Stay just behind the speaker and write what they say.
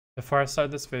Before I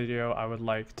start this video, I would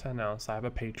like to announce I have a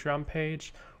Patreon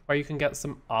page where you can get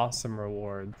some awesome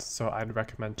rewards, so I'd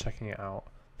recommend checking it out.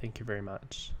 Thank you very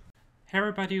much. Hey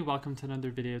everybody, welcome to another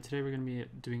video. Today we're going to be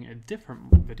doing a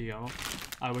different video,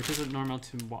 which isn't normal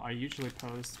to what I usually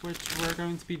post, which we're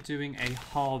going to be doing a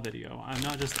haul video. And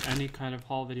not just any kind of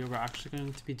haul video, we're actually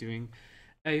going to be doing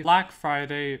a Black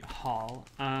Friday haul.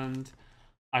 And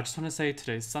I just want to say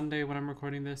today's Sunday when I'm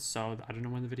recording this, so I don't know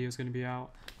when the video is going to be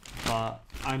out, but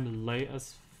I'm late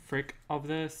as frick of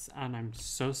this, and I'm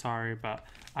so sorry, but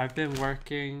I've been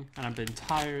working and I've been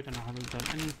tired and I haven't done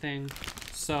anything,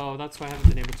 so that's why I haven't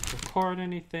been able to record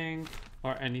anything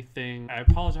or anything. I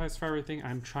apologize for everything.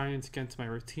 I'm trying to get into my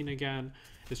routine again.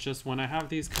 It's just when I have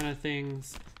these kind of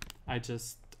things, I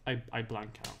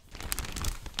blank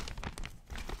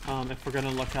out. If we're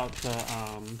gonna look out the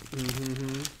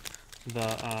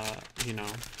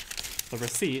the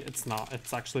receipt,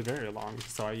 it's actually very long,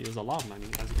 so I use a lot of money.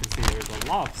 As you can see, there's a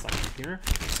lot of stuff in here,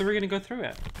 so we're gonna go through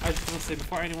it. I just want to say,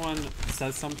 before anyone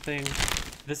says something,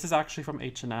 this is actually from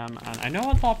H&M, and I know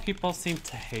a lot of people seem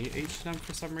to hate H&M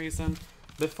for some reason.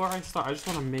 Before I start, I just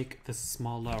want to make this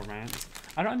small little rant.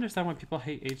 I don't understand why people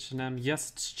hate H&M.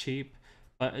 Yes, it's cheap,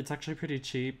 but it's actually pretty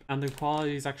cheap, and the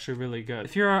quality is actually really good.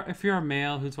 If you're a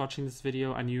male who's watching this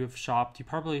video and you have shopped, you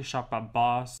probably shop at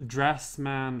Boss,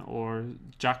 Dressman, or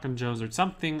Jack and Joe's, or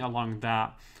something along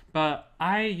that. But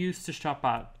I used to shop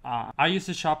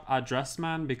at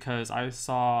Dressman because I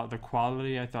saw the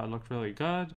quality. I thought it looked really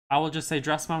good. I will just say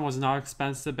Dressman was not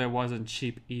expensive, but it wasn't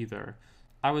cheap either.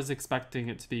 I was expecting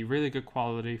it to be really good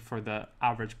quality for the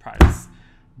average price,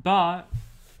 but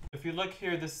if you look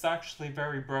here, this is actually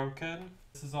very broken.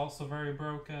 This is also very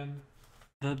broken.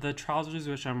 The trousers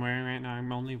which I'm wearing right now,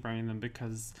 I'm only wearing them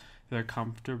because they're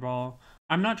comfortable.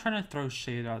 I'm not trying to throw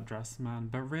shade at Dressman,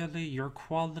 but really, your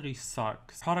quality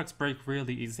sucks. Products break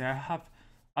really easy.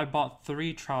 I bought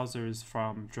 3 trousers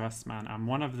from Dressman, and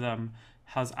one of them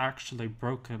has actually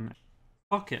broken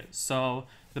pocket. So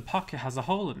the pocket has a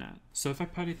hole in it. So if I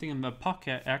put anything in the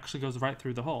pocket, it actually goes right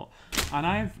through the hole. And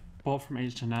I've bought from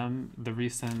H&M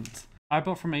I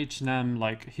bought from H&M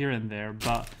like here and there,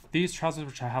 but these trousers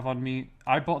which I have on me,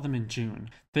 I bought them in June.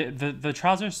 The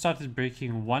trousers started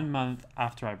breaking 1 month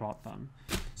after I bought them.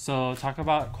 So talk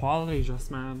about quality,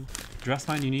 Dressman.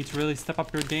 Dressman, you need to really step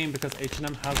up your game because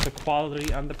H&M has the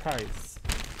quality and the price.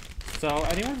 So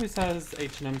anyone who says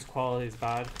H&M's quality is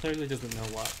bad clearly doesn't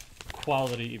know what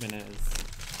quality even is.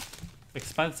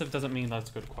 Expensive doesn't mean that's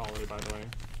good quality, by the way.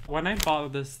 When I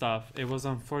bought this stuff, it was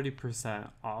on 40%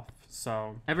 off.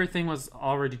 So everything was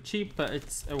already cheap, but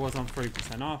it was on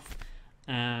 40% off.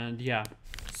 And yeah,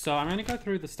 so I'm gonna go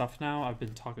through the stuff now. I've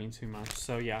been talking too much,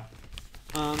 so yeah.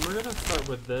 We're gonna start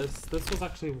with this. This was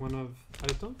actually I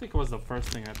don't think it was the first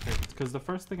thing I picked, because the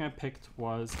first thing I picked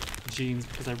was jeans,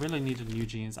 because I really needed new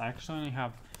jeans. I actually only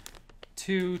have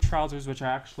 2 trousers which I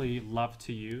actually love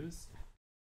to use,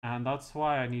 and that's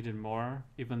why I needed more,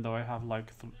 even though I have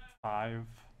like 5.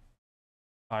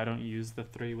 I don't use the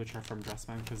 3 which are from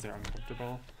Dressman because they're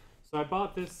uncomfortable. So I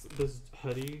bought this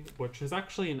hoodie, which is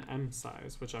actually an M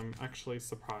size, which I'm actually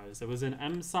surprised. It was an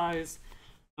M size,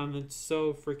 and it's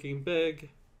so freaking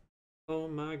big. Oh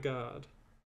my god.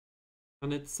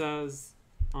 And it says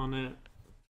on it,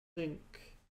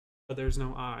 think, but there's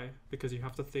no I, because you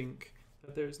have to think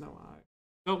that there's no I.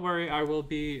 Don't worry, I will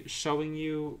be showing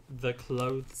you the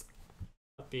clothes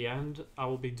at the end. I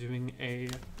will be doing a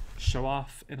show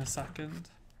off in a second.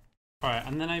 Alright,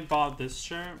 and then I bought this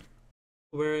shirt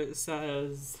where it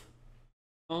says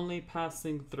only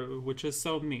passing through, which is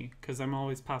so me, because I'm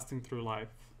always passing through life.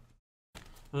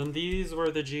 And these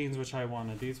were the jeans which I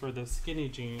wanted. These were the skinny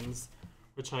jeans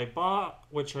which I bought,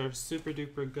 which are super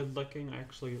duper good looking.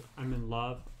 Actually, I'm in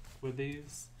love with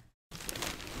these.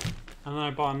 And then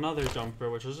I bought another jumper,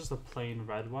 which was just a plain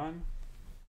red one,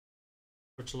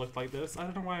 which looked like this. I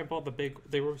don't know why I bought the big,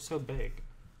 they were so big.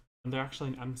 And they're actually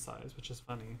an M size, which is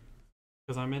funny.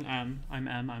 Because I'm in M,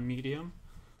 I'm medium.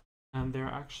 And they're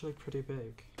actually pretty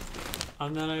big.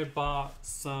 And then I bought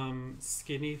some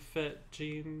skinny fit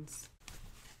jeans.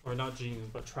 Or not jeans,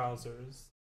 but trousers.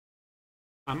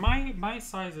 And my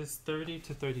size is 30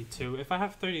 to 32. If I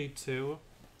have 32,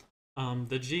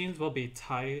 the jeans will be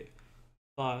tight,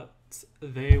 but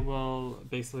they will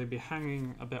basically be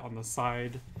hanging a bit on the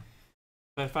side.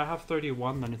 But if I have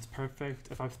 31, then it's perfect.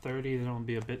 If I have 30, then it'll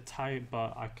be a bit tight,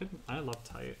 but I love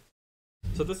tight.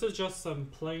 So this is just some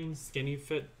plain skinny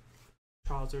fit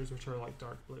trousers, which are like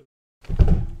dark blue.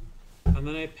 And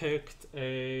then I picked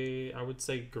I would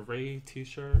say gray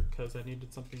t-shirt, because I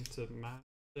needed something to match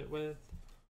it with.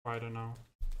 Or I don't know.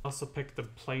 I also picked the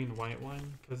plain white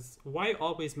one, because white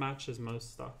always matches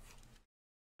most stuff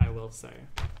I will say.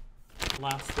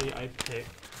 Lastly, I picked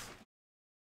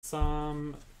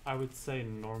some, I would say,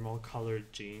 normal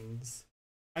colored jeans.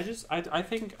 I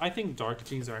think dark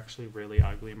jeans are actually really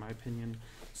ugly in my opinion,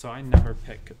 so I never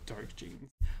pick dark jeans.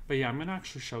 But yeah, I'm gonna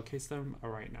actually showcase them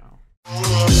right now.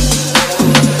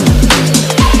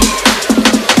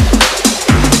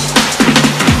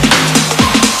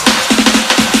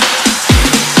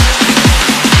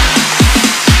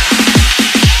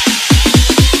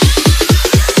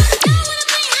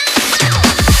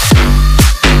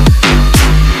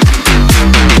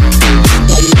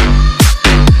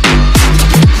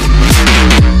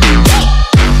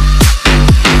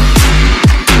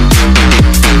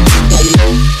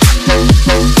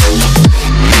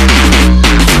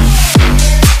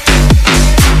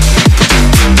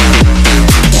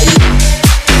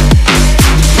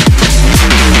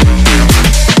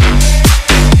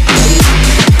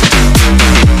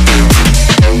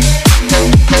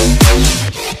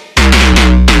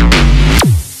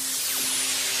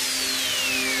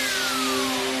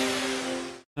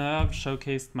 I've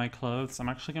showcased my clothes. I'm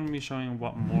actually going to be showing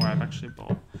what more I've actually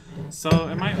bought. So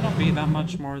it might not be that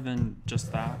much more than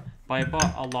just that, but I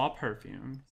bought a lot of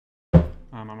perfumes.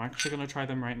 I'm actually going to try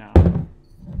them right now.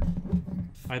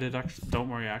 I did actually, don't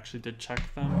worry, I actually did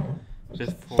check them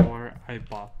before I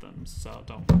bought them, so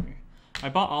don't worry. I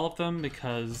bought all of them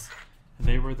because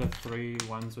they were the 3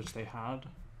 ones which they had.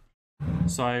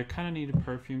 So I kind of needed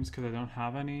perfumes because I don't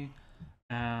have any.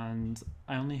 And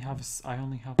I only have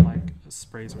like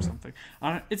sprays or something.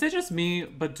 Is it just me?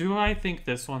 But do I think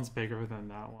this one's bigger than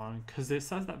that one? Because it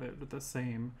says that they're the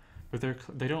same, but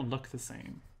they don't look the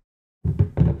same.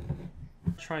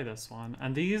 Try this one,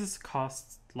 and these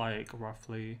cost like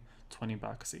roughly 20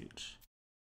 bucks each.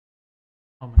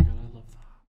 Oh my god, I love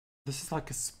that. This is like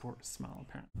a sport smell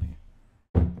apparently.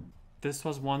 This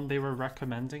was one they were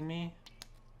recommending me.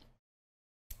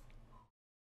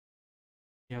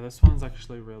 Yeah, this one's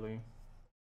actually really,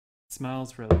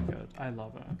 smells really good. I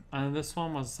love it. And this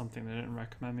one was something they didn't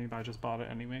recommend me, but I just bought it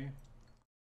anyway.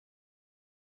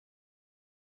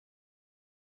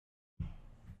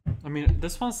 I mean,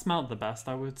 this one smelled the best,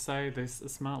 I would say. This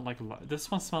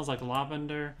one smells like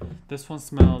lavender. This one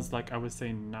smells like, I would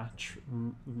say,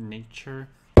 nature.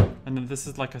 And then this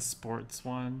is like a sports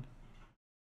one.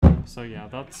 So yeah,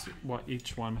 that's what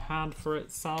each one had for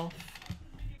itself.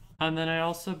 And then I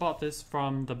also bought this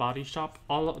from the Body Shop.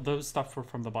 All of those stuff were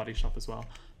from the Body Shop as well.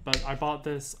 But I bought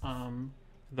this,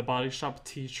 the Body Shop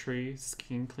Tea Tree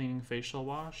Skin Cleaning Facial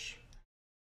Wash,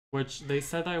 which they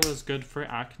said that it was good for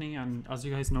acne. And as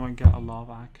you guys know, I get a lot of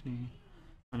acne,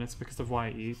 and it's because of what I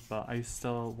eat, but I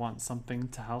still want something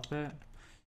to help it.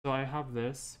 So I have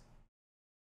this.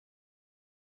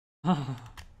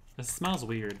 It smells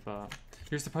weird, but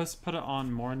you're supposed to put it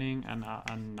on morning and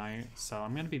night. So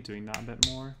I'm going to be doing that a bit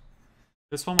more.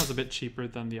 This one was a bit cheaper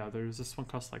than the others. This one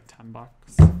cost like 10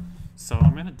 bucks. So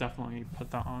I'm going to definitely put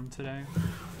that on today.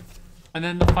 And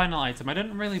then the final item. I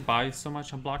didn't really buy so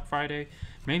much on Black Friday,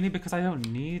 mainly because I don't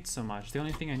need so much. The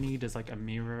only thing I need is like a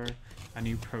mirror, a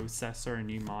new processor, a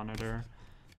new monitor.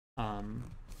 A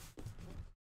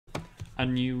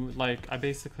new, like, I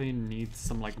basically need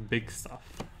some like big stuff.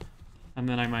 And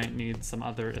then I might need some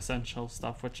other essential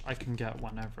stuff, which I can get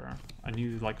whenever. A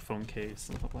new like phone case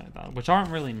and stuff like that, which aren't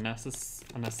really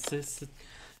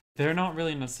they're not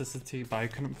really a necessity, but I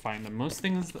couldn't find them. Most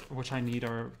things I need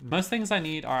are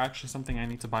actually something I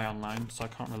need to buy online, so I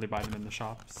can't really buy them in the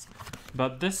shops.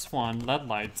 But this one, LED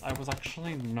lights, I was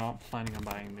actually not planning on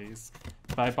buying these,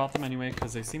 but I bought them anyway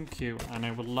because they seem cute, and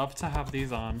I would love to have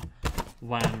these on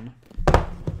when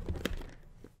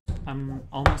I'm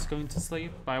almost going to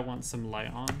sleep, but I want some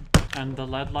light on. And the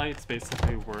LED lights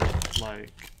basically work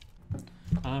like,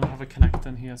 I don't have a connect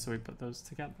in here, so we put those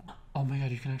together. Oh my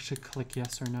god, you can actually click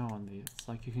yes or no on these.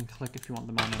 Like, you can click if you want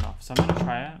them on and off. So I'm gonna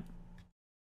try it.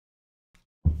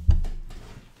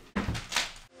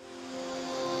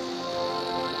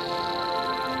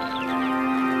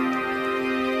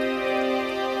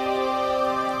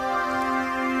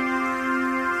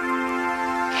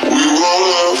 We roll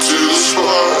up to the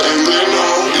spot and then